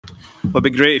Well, it'd be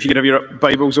great if you could have your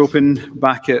Bibles open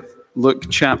back at Luke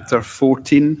chapter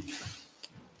 14.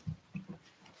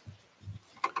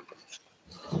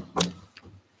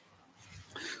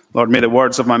 Lord, may the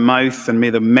words of my mouth and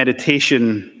may the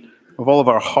meditation of all of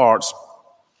our hearts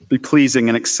be pleasing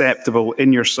and acceptable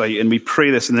in your sight. And we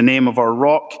pray this in the name of our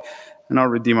rock and our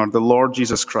Redeemer, the Lord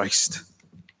Jesus Christ.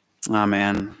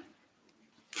 Amen.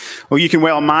 Well, you can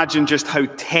well imagine just how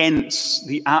tense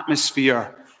the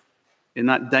atmosphere in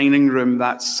that dining room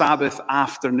that Sabbath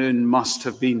afternoon must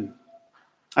have been.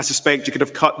 I suspect you could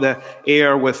have cut the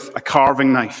air with a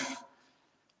carving knife.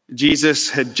 Jesus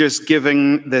had just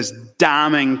given this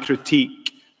damning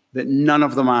critique that none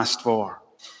of them asked for.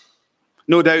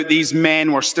 No doubt these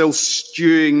men were still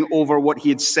stewing over what he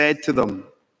had said to them.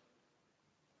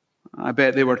 I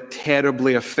bet they were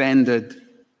terribly offended,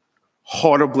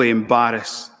 horribly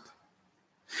embarrassed.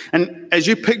 And as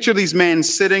you picture these men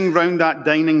sitting round that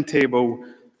dining table,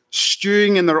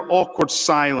 stewing in their awkward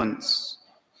silence,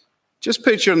 just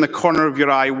picture in the corner of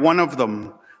your eye one of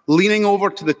them leaning over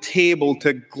to the table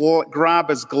to grab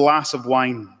his glass of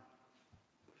wine.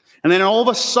 And then all of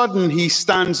a sudden he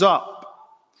stands up.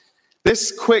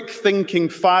 This quick-thinking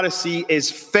Pharisee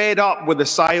is fed up with the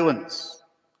silence.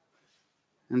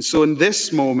 And so in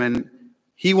this moment,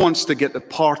 he wants to get the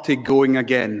party going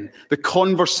again, the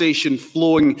conversation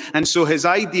flowing. And so his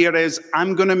idea is,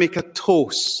 I'm going to make a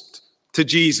toast to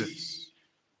Jesus.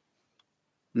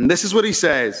 And this is what he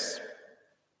says.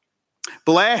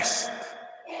 Blessed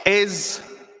is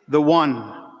the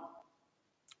one,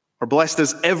 or blessed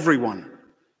is everyone,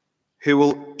 who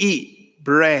will eat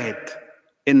bread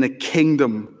in the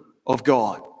kingdom of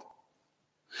God.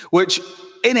 Which,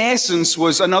 in essence,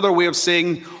 was another way of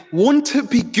saying, won't it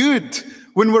be good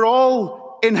when we're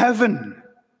all in heaven?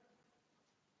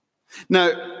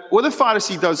 Now, what the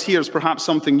Pharisee does here is perhaps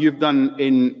something you've done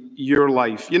in your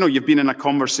life. You know, you've been in a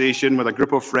conversation with a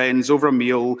group of friends over a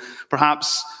meal.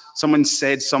 Perhaps someone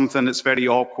said something that's very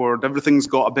awkward. Everything's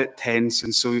got a bit tense.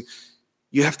 And so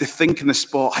you have to think in the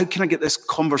spot, how can I get this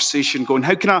conversation going?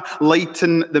 How can I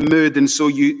lighten the mood? And so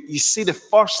you say the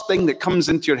first thing that comes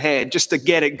into your head just to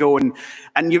get it going.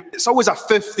 And it's always a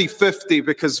 50-50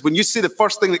 because when you say the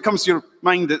first thing that comes to your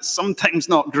mind, it's sometimes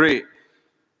not great.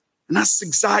 And that's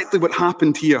exactly what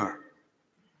happened here.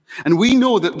 And we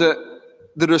know that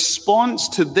the response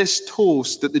to this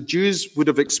toast that the Jews would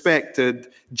have expected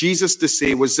Jesus to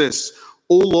say was this: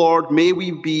 O Lord, may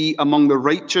we be among the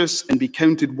righteous and be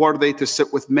counted worthy to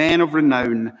sit with men of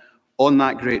renown on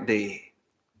that great day.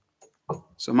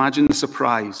 So imagine the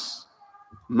surprise.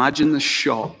 Imagine the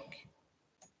shock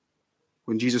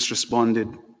when Jesus responded,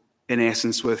 in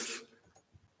essence, with,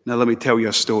 now let me tell you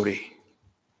a story.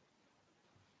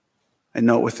 And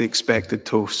not with the expected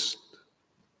toast.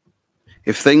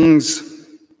 If things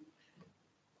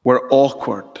were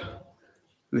awkward,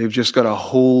 they've just got a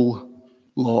whole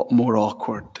lot more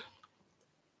awkward.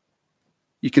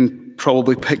 You can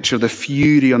probably picture the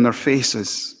fury on their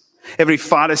faces. Every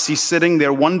Pharisee sitting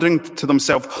there wondering to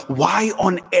themselves, why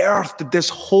on earth did this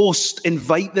host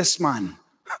invite this man?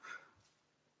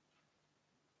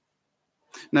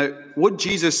 Now, what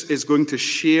Jesus is going to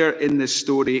share in this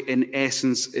story, in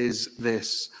essence, is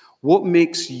this. What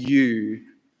makes you,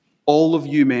 all of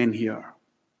you men here,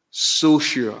 so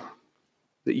sure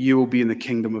that you will be in the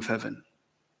kingdom of heaven?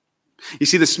 You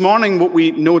see, this morning what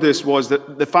we noticed was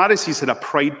that the Pharisees had a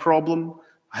pride problem.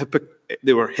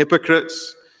 They were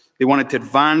hypocrites. They wanted to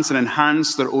advance and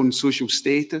enhance their own social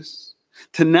status.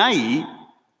 Tonight,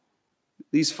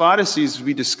 these Pharisees,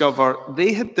 we discover,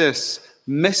 they had this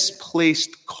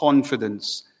misplaced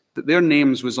confidence that their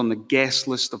names was on the guest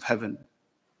list of heaven.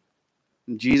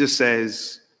 And Jesus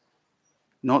says,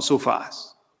 not so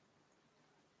fast.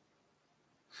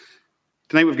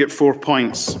 Tonight we've got 4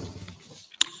 points.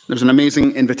 There's an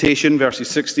amazing invitation, verses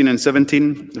 16 and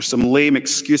 17. There's some lame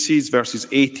excuses, verses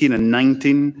 18 and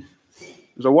 19.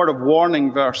 There's a word of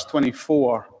warning, verse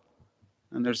 24.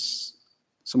 And there's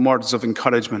some words of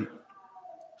encouragement.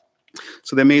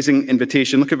 So the amazing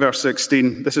invitation, look at verse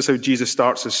 16. This is how Jesus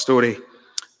starts his story.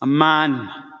 A man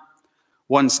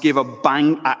once gave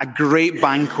a great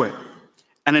banquet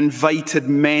and invited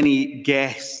many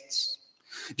guests.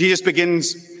 Jesus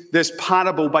begins this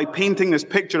parable by painting this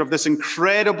picture of this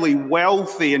incredibly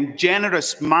wealthy and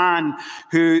generous man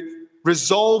who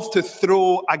resolved to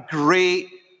throw a great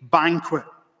banquet.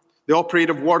 The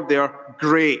operative word there,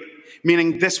 great,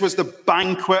 meaning this was the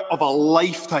banquet of a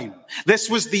lifetime. This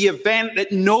was the event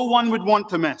that no one would want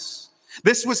to miss.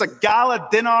 This was a gala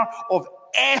dinner of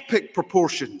epic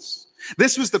proportions.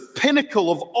 This was the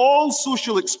pinnacle of all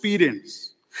social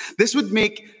experience. This would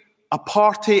make a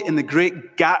party in the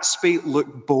Great Gatsby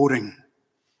looked boring.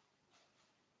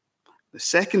 The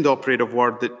second operative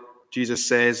word that Jesus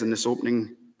says in this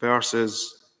opening verse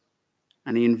is,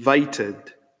 and he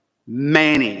invited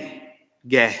many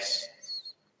guests.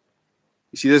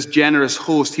 You see, this generous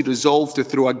host, he resolved to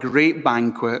throw a great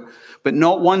banquet, but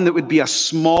not one that would be a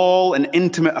small and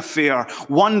intimate affair,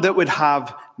 one that would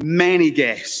have many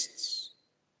guests,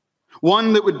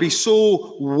 one that would be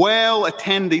so well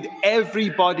attended,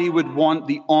 everybody would want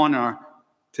the honor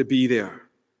to be there.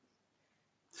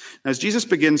 As Jesus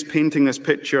begins painting this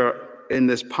picture in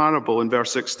this parable in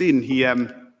verse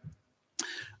 16,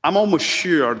 I'm almost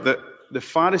sure that the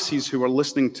Pharisees who were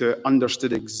listening to it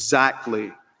understood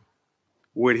exactly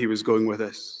where he was going with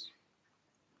this.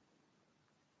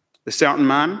 The certain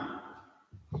man,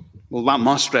 well, that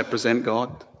must represent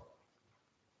God.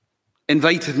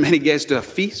 Invited many guests to a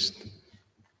feast.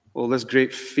 Well, this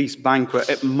great feast banquet,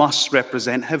 it must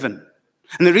represent heaven.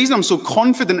 And the reason I'm so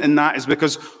confident in that is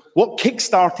because what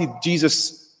kickstarted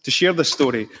Jesus to share this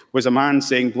story was a man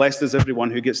saying, "Blessed is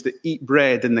everyone who gets to eat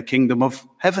bread in the kingdom of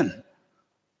heaven."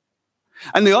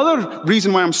 And the other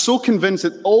reason why I'm so convinced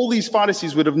that all these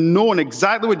Pharisees would have known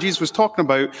exactly what Jesus was talking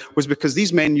about was because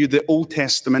these men knew the Old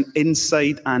Testament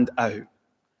inside and out.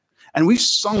 And we've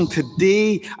sung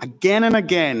today again and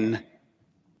again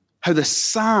how the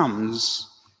Psalms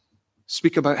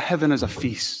speak about heaven as a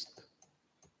feast.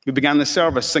 We began the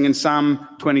service singing Psalm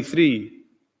 23.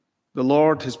 The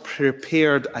Lord has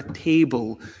prepared a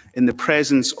table in the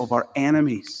presence of our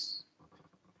enemies.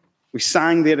 We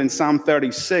sang there in Psalm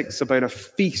 36 about a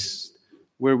feast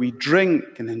where we drink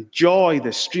and enjoy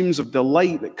the streams of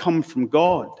delight that come from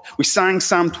God. We sang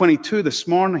Psalm 22 this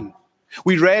morning.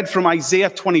 We read from Isaiah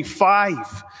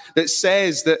 25 that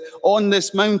says that on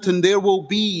this mountain there will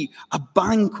be a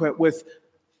banquet with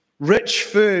rich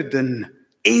food and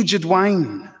aged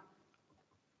wine.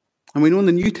 And we know in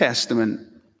the New Testament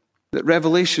that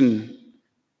Revelation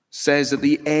says that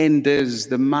the end is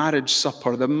the marriage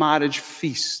supper, the marriage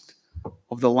feast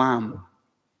of the Lamb.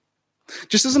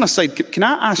 Just as an aside, can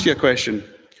I ask you a question?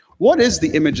 What is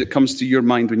the image that comes to your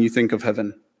mind when you think of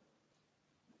heaven?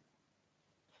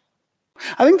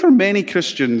 I think for many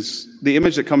Christians, the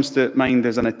image that comes to mind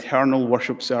is an eternal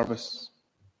worship service.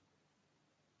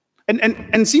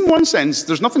 And see, in one sense,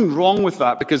 there's nothing wrong with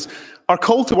that, because our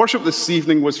call to worship this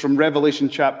evening was from Revelation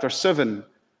chapter 7.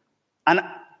 And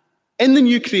in the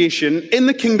new creation, in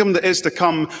the kingdom that is to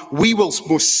come, we will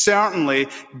most certainly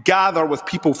gather with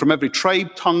people from every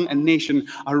tribe, tongue, and nation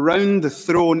around the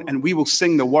throne, and we will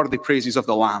sing the worthy praises of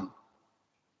the Lamb.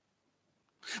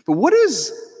 But what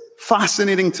is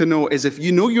fascinating to know is if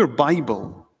you know your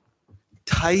Bible,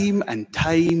 time and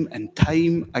time and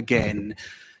time again,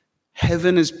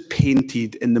 heaven is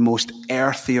painted in the most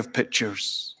earthy of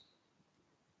pictures.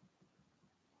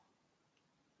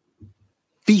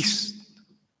 Feast,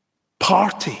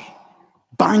 party,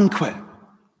 banquet.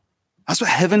 That's what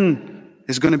heaven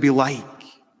is going to be like.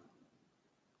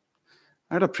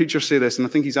 I heard a preacher say this, and I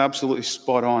think he's absolutely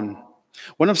spot on.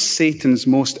 One of Satan's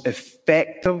most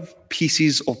effective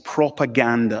pieces of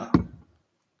propaganda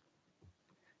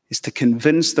is to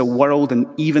convince the world and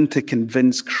even to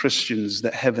convince Christians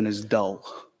that heaven is dull.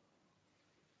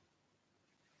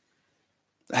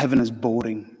 That heaven is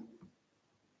boring.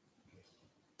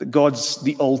 That God's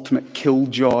the ultimate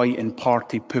killjoy and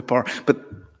party pooper. But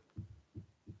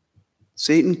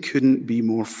Satan couldn't be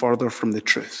more further from the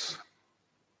truth.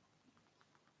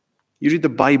 You read the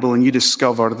Bible and you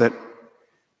discover that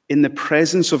in the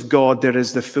presence of God there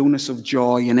is the fullness of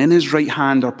joy, and in his right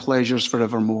hand are pleasures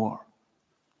forevermore.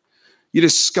 You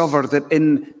discover that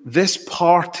in this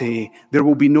party, there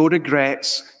will be no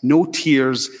regrets, no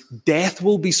tears. Death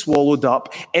will be swallowed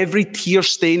up. Every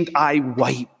tear-stained eye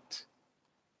wiped.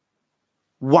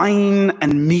 Wine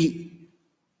and meat.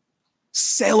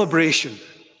 Celebration.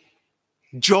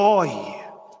 Joy.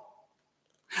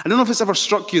 I don't know if it's ever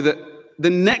struck you that the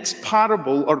next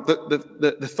parable, or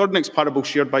the third next parable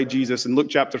shared by Jesus in Luke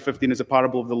chapter 15 is a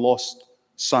parable of the lost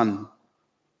son.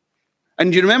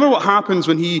 And do you remember what happens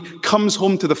when he comes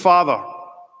home to the father?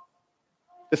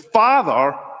 The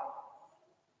father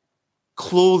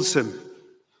clothes him.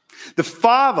 The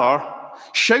father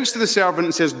shouts to the servant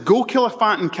and says, "Go kill a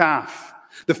fattened calf."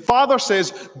 The father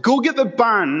says, "Go get the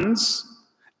bands,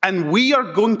 and we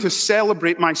are going to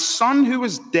celebrate. My son who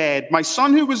was dead, my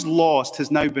son who was lost,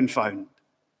 has now been found."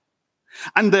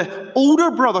 And the older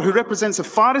brother, who represents a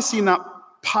Pharisee in that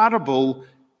parable,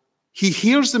 he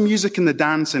hears the music and the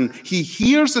dancing, he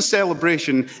hears the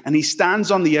celebration, and he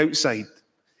stands on the outside.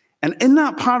 And in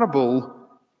that parable,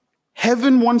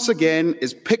 Heaven, once again,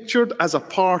 is pictured as a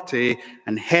party,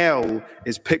 and hell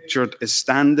is pictured as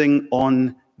standing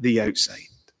on the outside.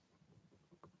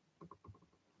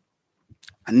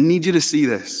 I need you to see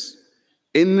this.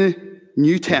 In the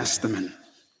New Testament,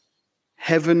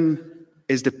 heaven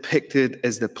is depicted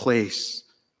as the place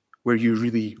where you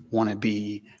really want to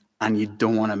be and you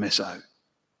don't want to miss out.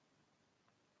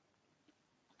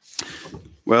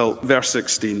 Well, verse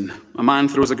 16. A man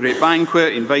throws a great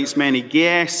banquet, invites many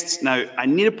guests. Now, I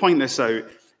need to point this out.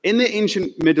 In the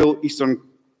ancient Middle Eastern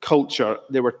culture,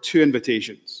 there were two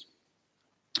invitations.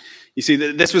 You see,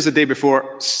 this was the day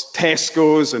before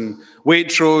Tesco's and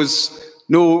Waitrose,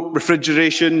 no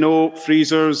refrigeration, no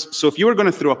freezers. So if you were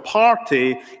going to throw a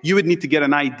party, you would need to get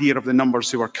an idea of the numbers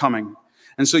who are coming.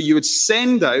 And so you would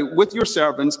send out with your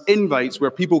servants invites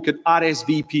where people could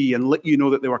RSVP and let you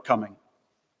know that they were coming.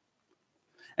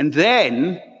 And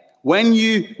then when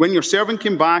your servant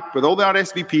came back with all the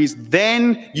RSVPs,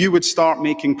 then you would start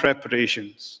making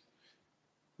preparations.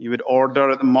 You would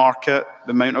order at the market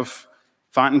the amount of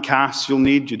fattened calves you'll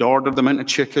need. You'd order the amount of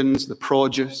chickens, the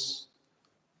produce.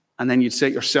 And then you'd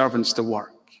set your servants to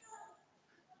work.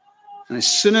 And as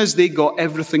soon as they got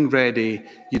everything ready,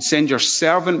 you'd send your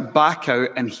servant back out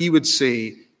and he would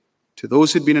say to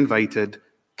those who'd been invited,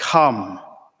 "Come,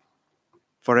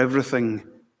 for everything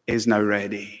is now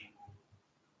ready."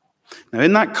 Now,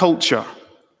 in that culture,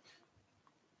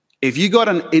 if you got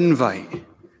an invite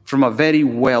from a very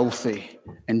wealthy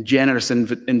and generous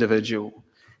individual,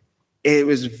 it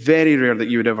was very rare that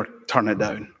you would ever turn it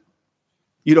down.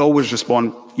 You'd always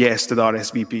respond yes to the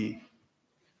RSVP.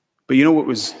 But you know what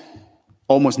was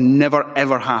almost never,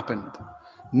 ever happened?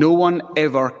 No one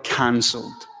ever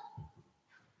cancelled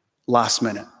last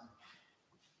minute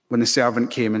when the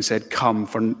servant came and said, "Come,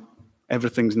 for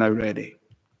everything's now ready."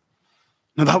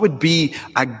 Now, that would be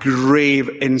a grave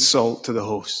insult to the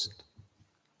host.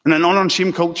 In an honor and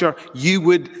shame culture, you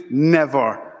would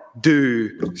never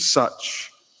do such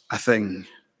a thing.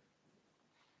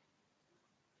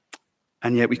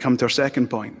 And yet we come to our second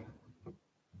point.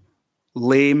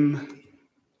 Lame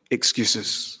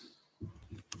excuses.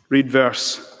 Read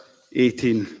verse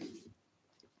 18.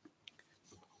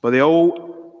 But they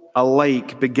all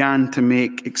alike began to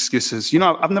make excuses. You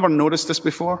know, I've never noticed this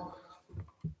before.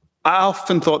 I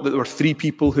often thought that there were three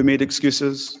people who made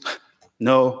excuses.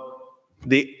 No,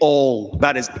 they all,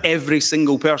 that is every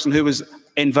single person who was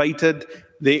invited,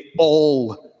 they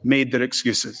all made their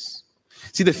excuses.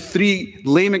 See, the three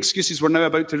lame excuses we're now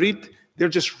about to read, they're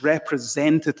just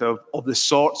representative of the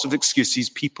sorts of excuses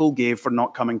people gave for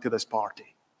not coming to this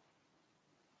party.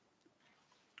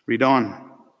 Read on.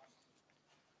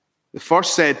 The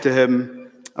first said to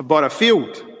him, "I've bought a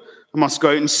field. I must go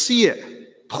out and see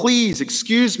it. Please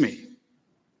excuse me."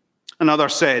 Another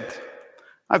said,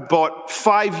 "I've bought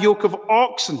 5 yoke of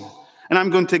oxen and I'm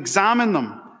going to examine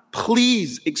them.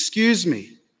 Please excuse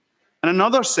me." And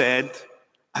another said,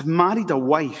 "I've married a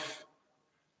wife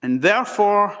and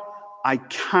therefore I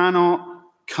cannot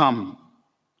come."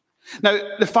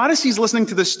 Now, the Pharisees listening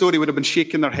to this story would have been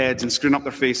shaking their heads and screwing up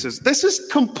their faces. This is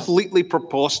completely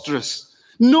preposterous.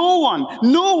 No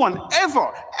one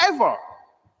ever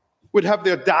would have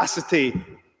the audacity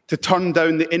to turn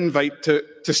down the invite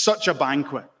to such a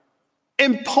banquet.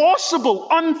 Impossible,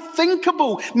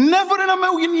 unthinkable, never in a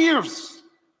million years.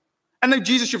 And now,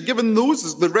 Jesus, you've given those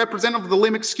as the representative of the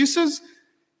lame excuses.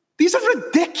 These are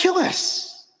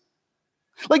ridiculous.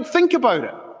 Like, think about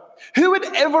it. Who would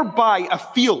ever buy a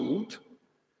field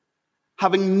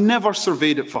having never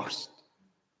surveyed it first?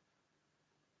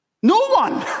 No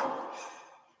one.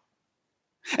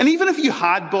 And even if you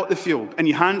had bought the field and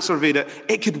you hadn't surveyed it,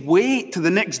 it could wait to the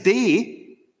next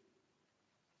day.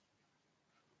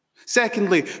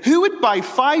 Secondly, who would buy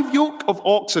 5 yoke of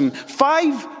oxen,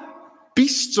 5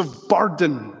 beasts of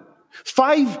burden,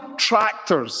 5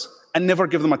 tractors, and never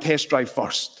give them a test drive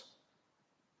first?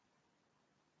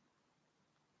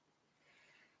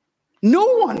 No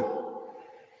one.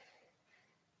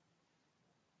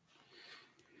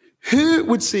 Who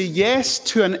would say yes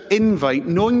to an invite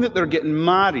knowing that they're getting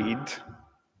married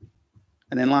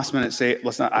and then last minute say,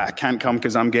 "Listen, I can't come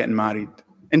because I'm getting married"?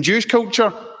 In Jewish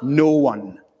culture, no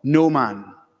one, no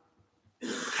man.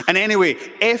 And anyway,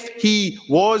 if he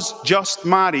was just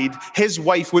married, his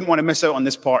wife wouldn't want to miss out on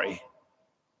this party.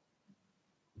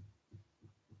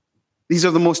 These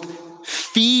are the most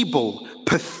feeble,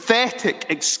 pathetic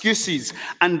excuses.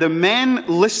 And the men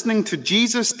listening to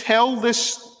Jesus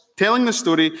telling the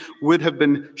story would have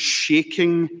been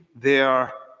shaking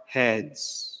their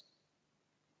heads.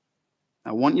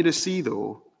 I want you to see,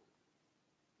 though,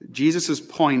 that Jesus'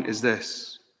 point is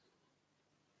this.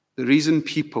 The reason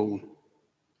people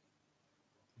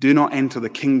do not enter the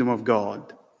kingdom of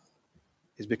God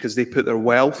is because they put their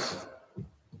wealth,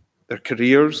 their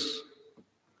careers,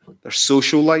 their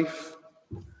social life,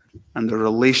 and their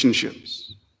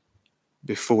relationships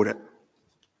before it.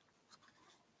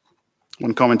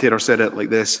 One commentator said it like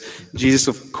this: Jesus,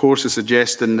 of course, is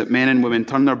suggesting that men and women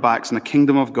turn their backs on the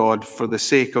kingdom of God for the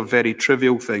sake of very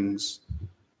trivial things: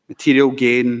 material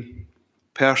gain,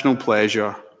 personal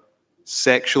pleasure,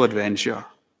 sexual adventure.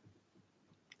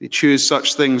 They choose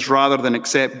such things rather than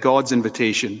accept God's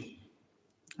invitation.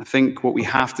 I think what we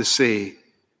have to say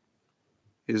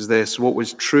is this: what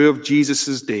was true of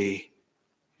Jesus' day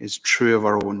is true of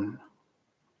our own.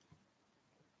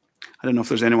 I don't know if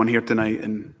there's anyone here tonight,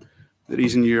 and the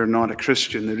reason you're not a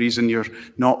Christian, the reason you're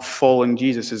not following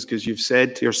Jesus is because you've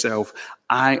said to yourself,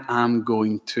 I am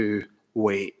going to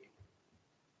wait.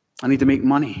 I need to make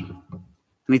money. I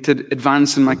need to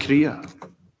advance in my career.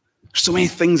 There's so many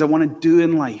things I want to do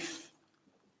in life.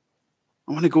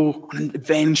 I want to go on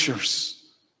adventures.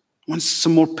 I want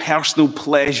some more personal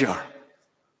pleasure.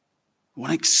 I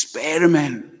want to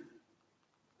experiment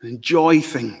and enjoy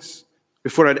things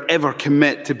before I'd ever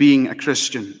commit to being a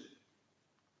Christian.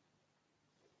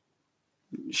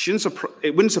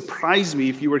 It wouldn't surprise me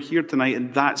if you were here tonight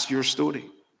and that's your story.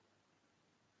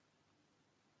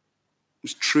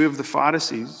 It's true of the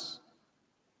Pharisees,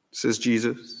 says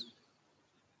Jesus,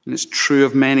 and it's true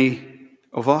of many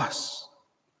of us.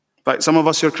 In fact, some of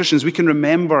us who are Christians, we can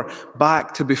remember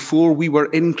back to before we were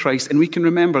in Christ, and we can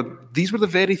remember these were the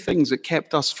very things that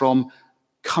kept us from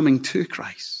coming to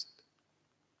Christ.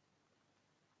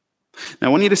 Now,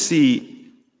 I want you to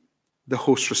see the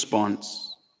host's response.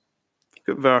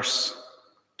 Look at verse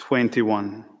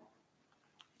 21.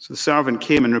 So the servant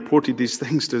came and reported these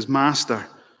things to his master,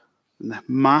 and the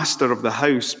master of the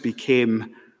house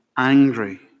became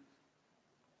angry. And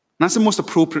that's the most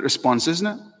appropriate response, isn't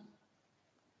it?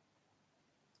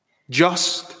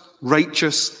 Just,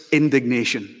 righteous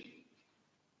indignation.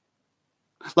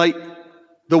 Like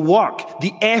the work,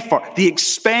 the effort, the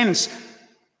expense,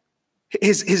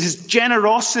 his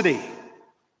generosity,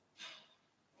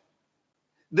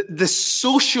 the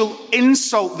social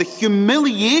insult, the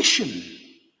humiliation.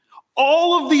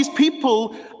 All of these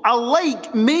people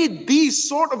alike made these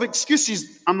sort of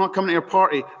excuses. I'm not coming to your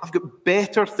party. I've got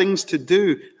better things to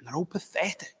do. And they're all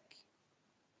pathetic.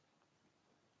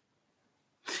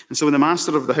 And so when the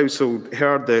master of the household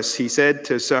heard this, he said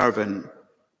to his servant,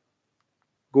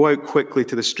 go out quickly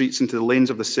to the streets and to the lanes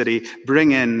of the city.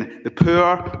 Bring in the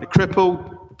poor, the crippled,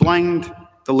 the blind,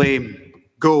 the lame.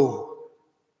 Go.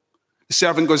 The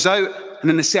servant goes out, and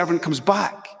then the servant comes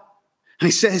back. And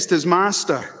he says to his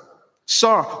master,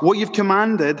 Sir, what you've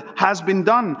commanded has been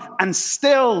done, and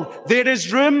still there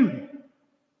is room.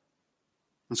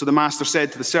 And so the master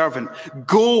said to the servant,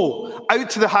 go out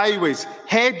to the highways,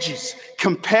 hedges,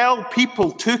 compel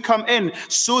people to come in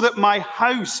so that my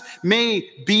house may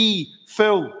be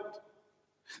filled.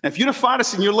 Now, if you're a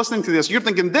Pharisee and you're listening to this, you're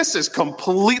thinking, this is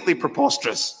completely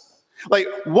preposterous. Like,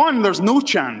 one, there's no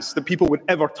chance that people would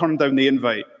ever turn down the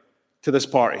invite to this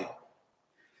party.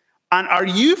 And are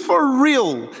you for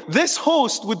real? This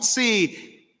host would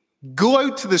say, go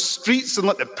out to the streets and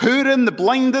let the poor in, the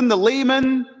blind in, the lame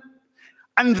in.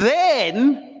 And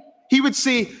then he would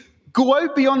say, go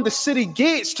out beyond the city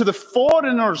gates to the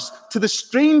foreigners, to the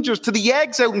strangers, to the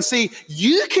exiled, and say,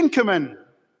 you can come in.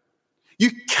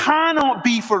 You cannot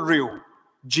be for real,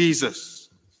 Jesus.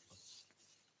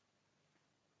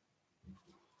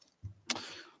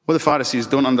 What the Pharisees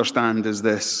don't understand is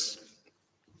this.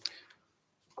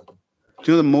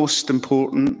 Do you know the most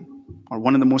important, or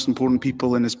one of the most important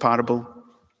people in this parable?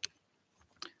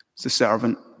 It's the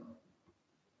servant.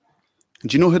 And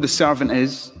do you know who the servant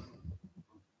is?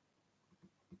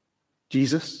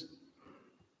 Jesus.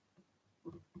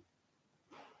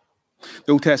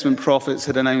 The Old Testament prophets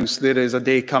had announced there is a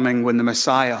day coming when the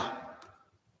Messiah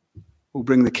will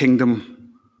bring the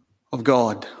kingdom of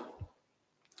God.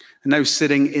 And now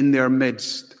sitting in their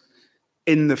midst,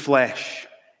 in the flesh,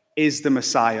 is the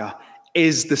Messiah,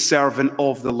 is the servant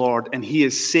of the Lord. And he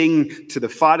is saying to the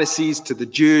Pharisees, to the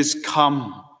Jews,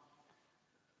 come.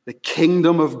 The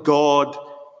kingdom of God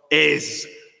is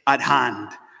at hand.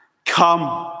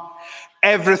 Come.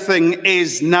 Everything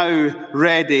is now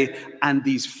ready. And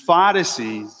these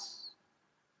Pharisees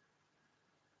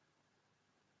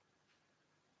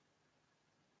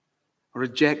are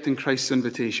rejecting Christ's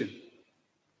invitation,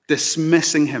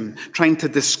 dismissing him, trying to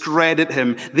discredit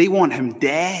him. They want him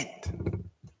dead.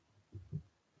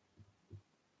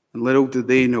 And little do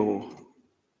they know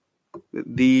that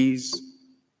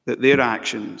their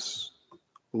actions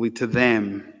will lead to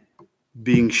them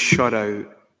being shut out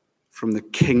from the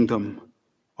kingdom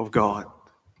of God.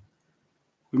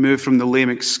 We move from the lame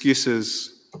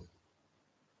excuses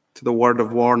to the word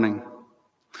of warning.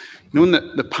 You know,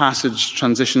 when the passage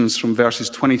transitions from verses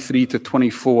 23 to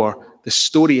 24, the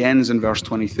story ends in verse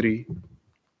 23.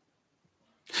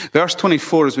 Verse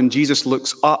 24 is when Jesus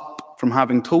looks up from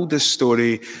having told this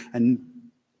story and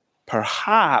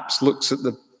perhaps looks at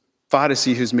the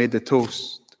Pharisee who's made the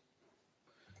toast.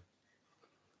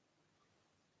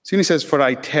 So he says, "For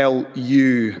I tell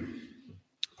you,"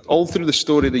 all through the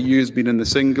story, the you has been in the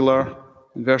singular.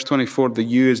 In verse 24, the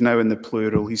you is now in the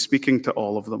plural. He's speaking to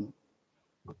all of them.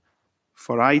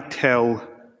 "For I tell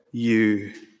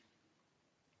you,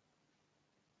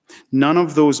 none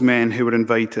of those men who were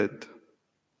invited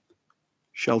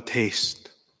shall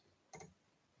taste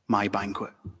my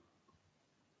banquet."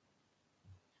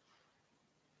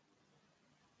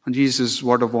 And Jesus'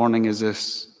 word of warning is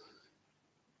this: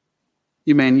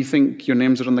 you men, you think your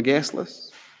names are on the guest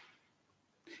list?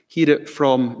 Hear it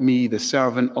from me, the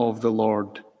servant of the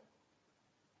Lord.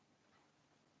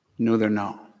 No, they're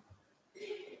not.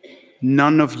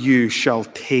 None of you shall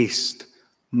taste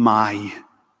my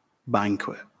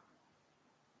banquet.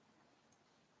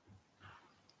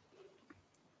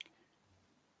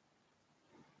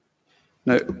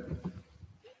 Now,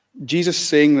 Jesus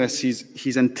saying this,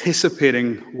 he's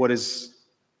anticipating what is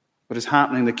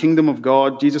happening. The kingdom of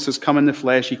God, Jesus has come in the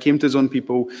flesh. He came to his own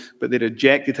people, but they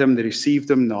rejected him. They received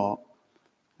him not.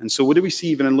 And so what do we see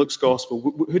even in Luke's gospel?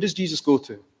 Who does Jesus go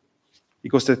to? He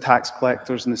goes to the tax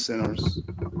collectors and the sinners.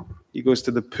 He goes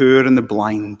to the poor and the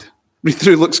blind. Read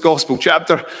through Luke's gospel,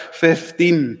 chapter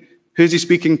 15. Who's he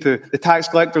speaking to? The tax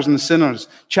collectors and the sinners.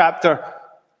 Chapter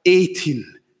 18.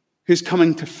 Who's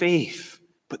coming to faith?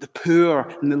 But the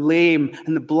poor and the lame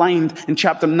and the blind. In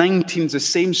chapter 19 is the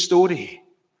same story.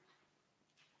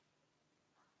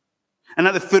 And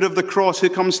at the foot of the cross, who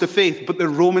comes to faith? But the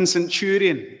Roman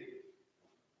centurion.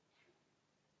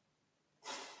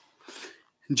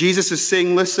 And Jesus is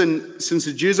saying, listen, since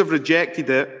the Jews have rejected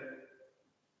it,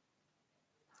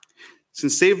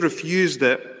 since they've refused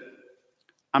it,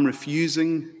 I'm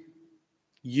refusing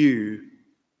you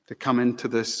to come into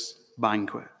this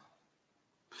banquet.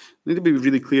 I need to be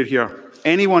really clear here.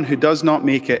 Anyone who does not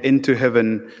make it into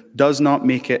heaven does not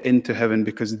make it into heaven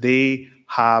because they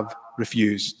have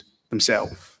refused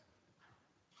themselves.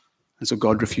 And so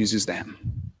God refuses them.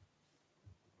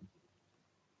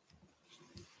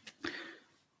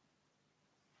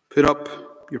 Put up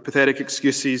your pathetic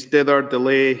excuses, dither,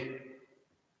 delay,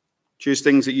 choose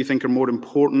things that you think are more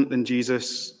important than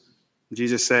Jesus. And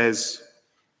Jesus says,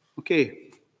 okay,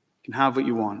 you can have what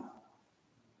you want,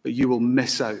 but you will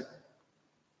miss out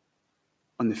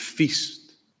on the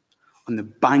feast, on the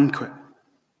banquet,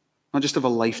 not just of a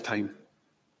lifetime,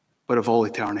 but of all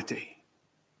eternity.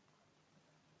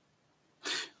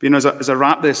 But as I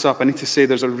wrap this up, I need to say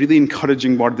there's a really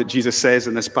encouraging word that Jesus says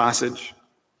in this passage.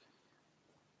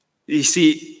 You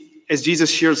see, as Jesus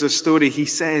shares this story, he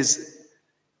says,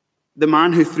 the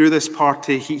man who threw this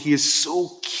party, he is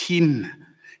so keen.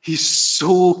 He's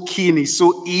so keen, he's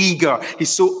so eager,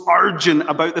 he's so urgent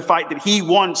about the fact that he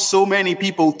wants so many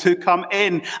people to come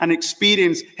in and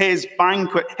experience his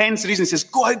banquet. Hence the reason he says,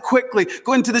 go out quickly,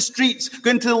 go into the streets, go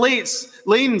into the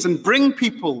lanes and bring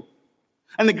people.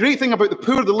 And the great thing about the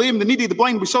poor, the lame, the needy, the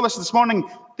blind, we saw this morning,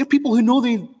 they're people who know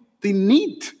they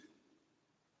need.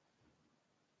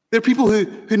 They're people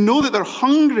who know that they're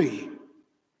hungry.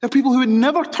 They're people who would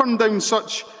never turn down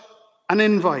such an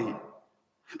invite.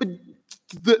 But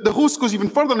the host goes even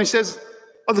further and he says,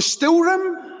 are there still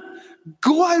room?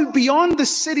 Go out beyond the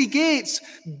city gates.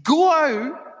 Go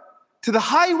out to the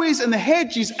highways and the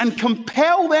hedges and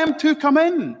compel them to come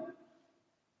in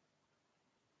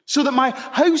so that my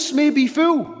house may be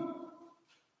full.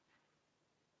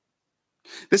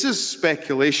 This is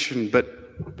speculation,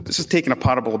 but this is taking a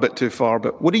parable a bit too far.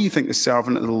 But what do you think the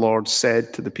servant of the Lord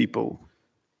said to the people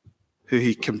who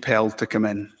he compelled to come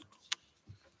in?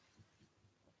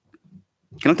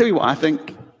 Can I tell you what I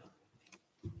think?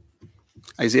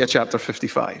 Isaiah chapter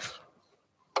 55.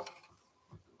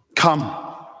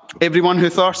 Come, everyone who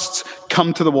thirsts,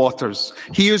 come to the waters.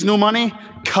 He who has no money,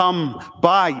 come,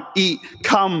 buy, eat.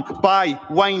 Come, buy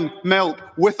wine, milk,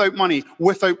 without money,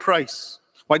 without price.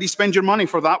 Why do you spend your money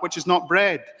for that which is not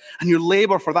bread, and your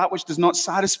labor for that which does not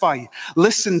satisfy?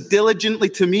 Listen diligently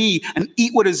to me and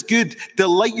eat what is good.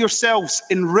 Delight yourselves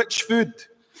in rich food.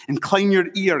 Incline your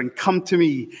ear and come to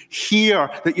me.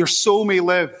 Hear that your soul may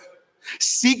live.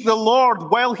 Seek the Lord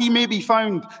while he may be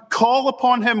found. Call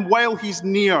upon him while he's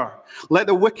near. Let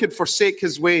the wicked forsake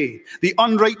his way, the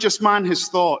unrighteous man his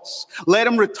thoughts. Let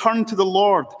him return to the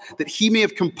Lord, that he may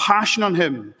have compassion on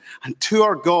him, and to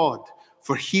our God,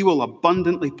 for he will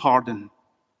abundantly pardon.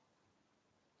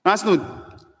 That's no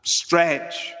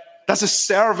stretch. That's a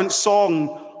servant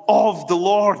song of the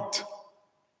Lord.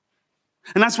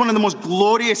 And that's one of the most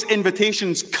glorious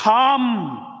invitations.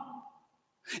 Come.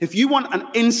 If you want an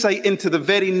insight into the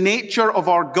very nature of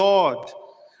our God,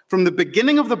 from the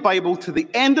beginning of the Bible to the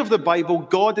end of the Bible,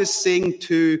 God is saying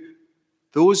to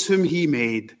those whom he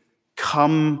made,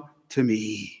 come to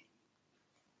me.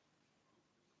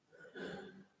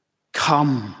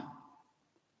 Come.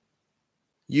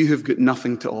 You have got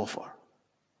nothing to offer.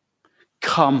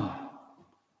 Come.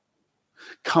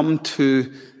 Come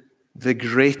to the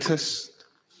greatest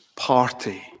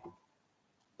party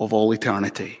of all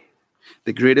eternity.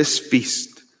 The greatest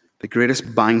feast, the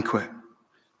greatest banquet.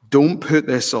 Don't put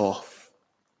this off.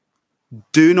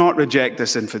 Do not reject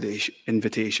this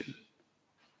invitation.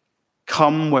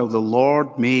 Come while the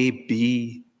Lord may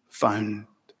be found.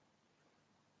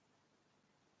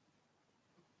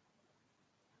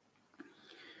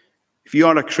 If you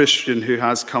are a Christian who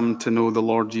has come to know the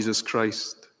Lord Jesus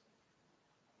Christ,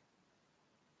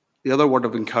 the other word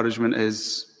of encouragement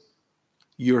is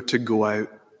you're to go out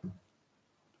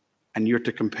and you're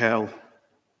to compel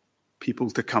people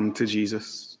to come to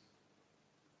Jesus.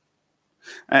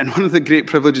 And one of the great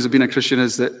privileges of being a Christian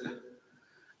is that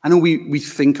I know we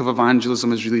think of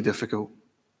evangelism as really difficult,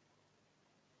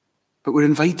 but we're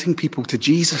inviting people to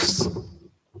Jesus,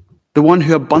 the one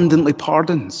who abundantly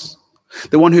pardons,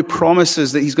 the one who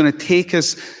promises that he's going to take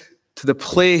us to the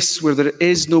place where there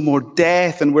is no more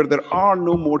death and where there are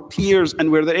no more tears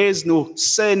and where there is no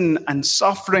sin and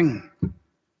suffering,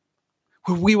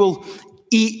 where we will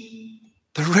eat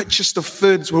the richest of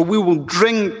foods, where we will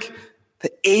drink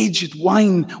the aged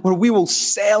wine, where we will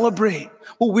celebrate,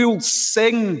 where we will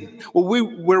sing,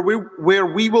 where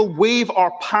we will wave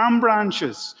our palm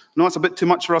branches. No, it's a bit too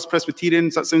much for us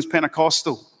Presbyterians. That sounds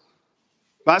Pentecostal.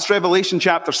 That's Revelation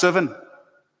chapter 7.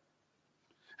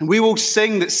 And we will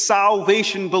sing that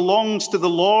salvation belongs to the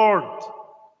Lord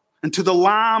and to the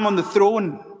Lamb on the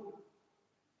throne.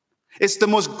 It's the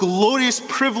most glorious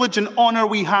privilege and honor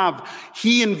we have.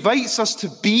 He invites us to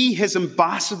be his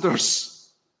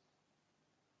ambassadors,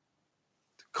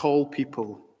 to call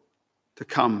people to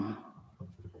come.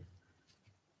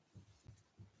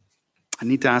 I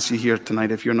need to ask you here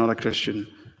tonight, if you're not a Christian,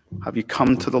 have you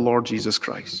come to the Lord Jesus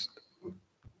Christ?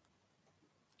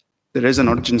 There is an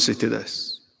urgency to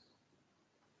this.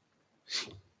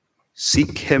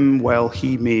 Seek him while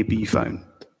he may be found.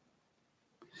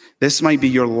 This might be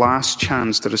your last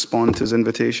chance to respond to his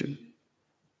invitation.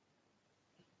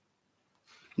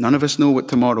 None of us know what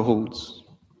tomorrow holds,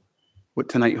 what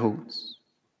tonight holds.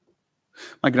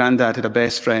 My granddad had a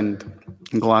best friend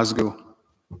in Glasgow.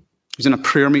 He was in a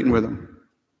prayer meeting with him.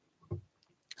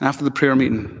 And after the prayer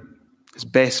meeting, his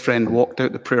best friend walked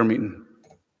out the prayer meeting,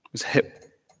 was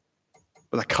hit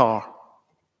with a car.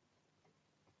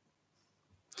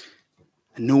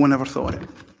 And no one ever thought it.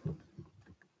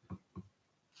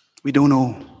 We don't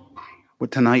know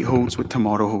what tonight holds, what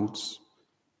tomorrow holds.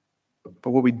 But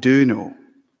what we do know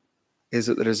is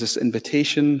that there is this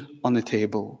invitation on the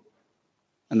table,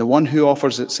 and the one who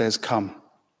offers it says, come.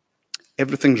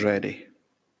 Everything's ready.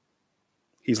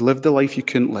 He's lived the life you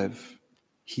couldn't live.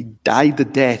 He died the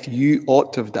death you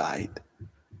ought to have died.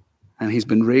 And he's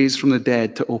been raised from the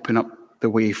dead to open up the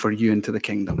way for you into the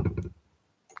kingdom.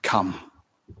 Come.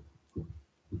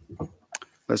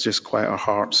 Let's just quiet our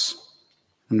hearts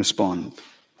and respond.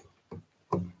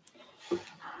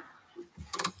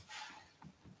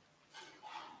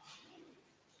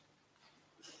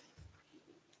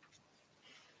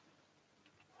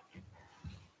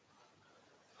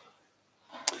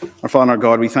 Our Father and our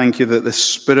God, we thank you that the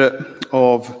Spirit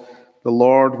of the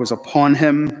Lord was upon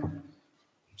him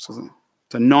to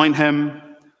anoint him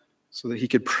so that he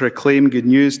could proclaim good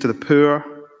news to the poor,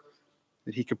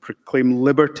 that he could proclaim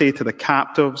liberty to the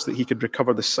captives, that he could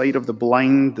recover the sight of the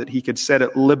blind, that he could set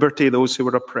at liberty those who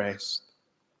were oppressed.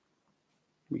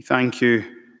 We thank you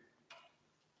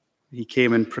that he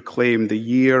came and proclaimed the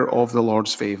year of the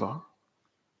Lord's favor.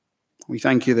 We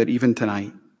thank you that even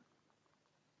tonight,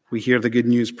 we hear the good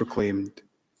news proclaimed.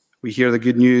 We hear the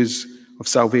good news of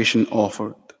salvation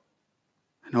offered.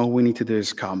 And all we need to do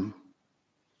is come.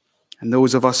 And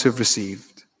those of us who've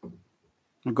received,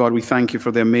 oh God, we thank you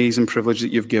for the amazing privilege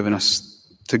that you've given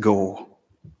us to go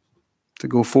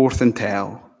forth and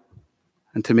tell,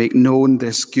 and to make known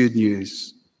this good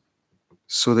news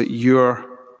so that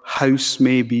your house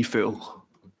may be full.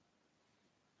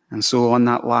 And so on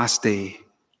that last day,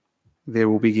 there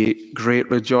will be great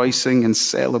rejoicing and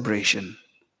celebration,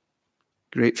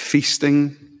 great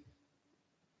feasting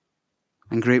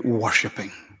and great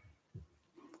worshiping.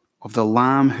 of the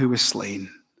Lamb who was slain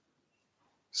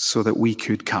so that we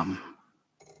could come.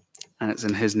 And it's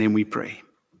in his name we pray.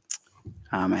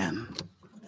 Amen.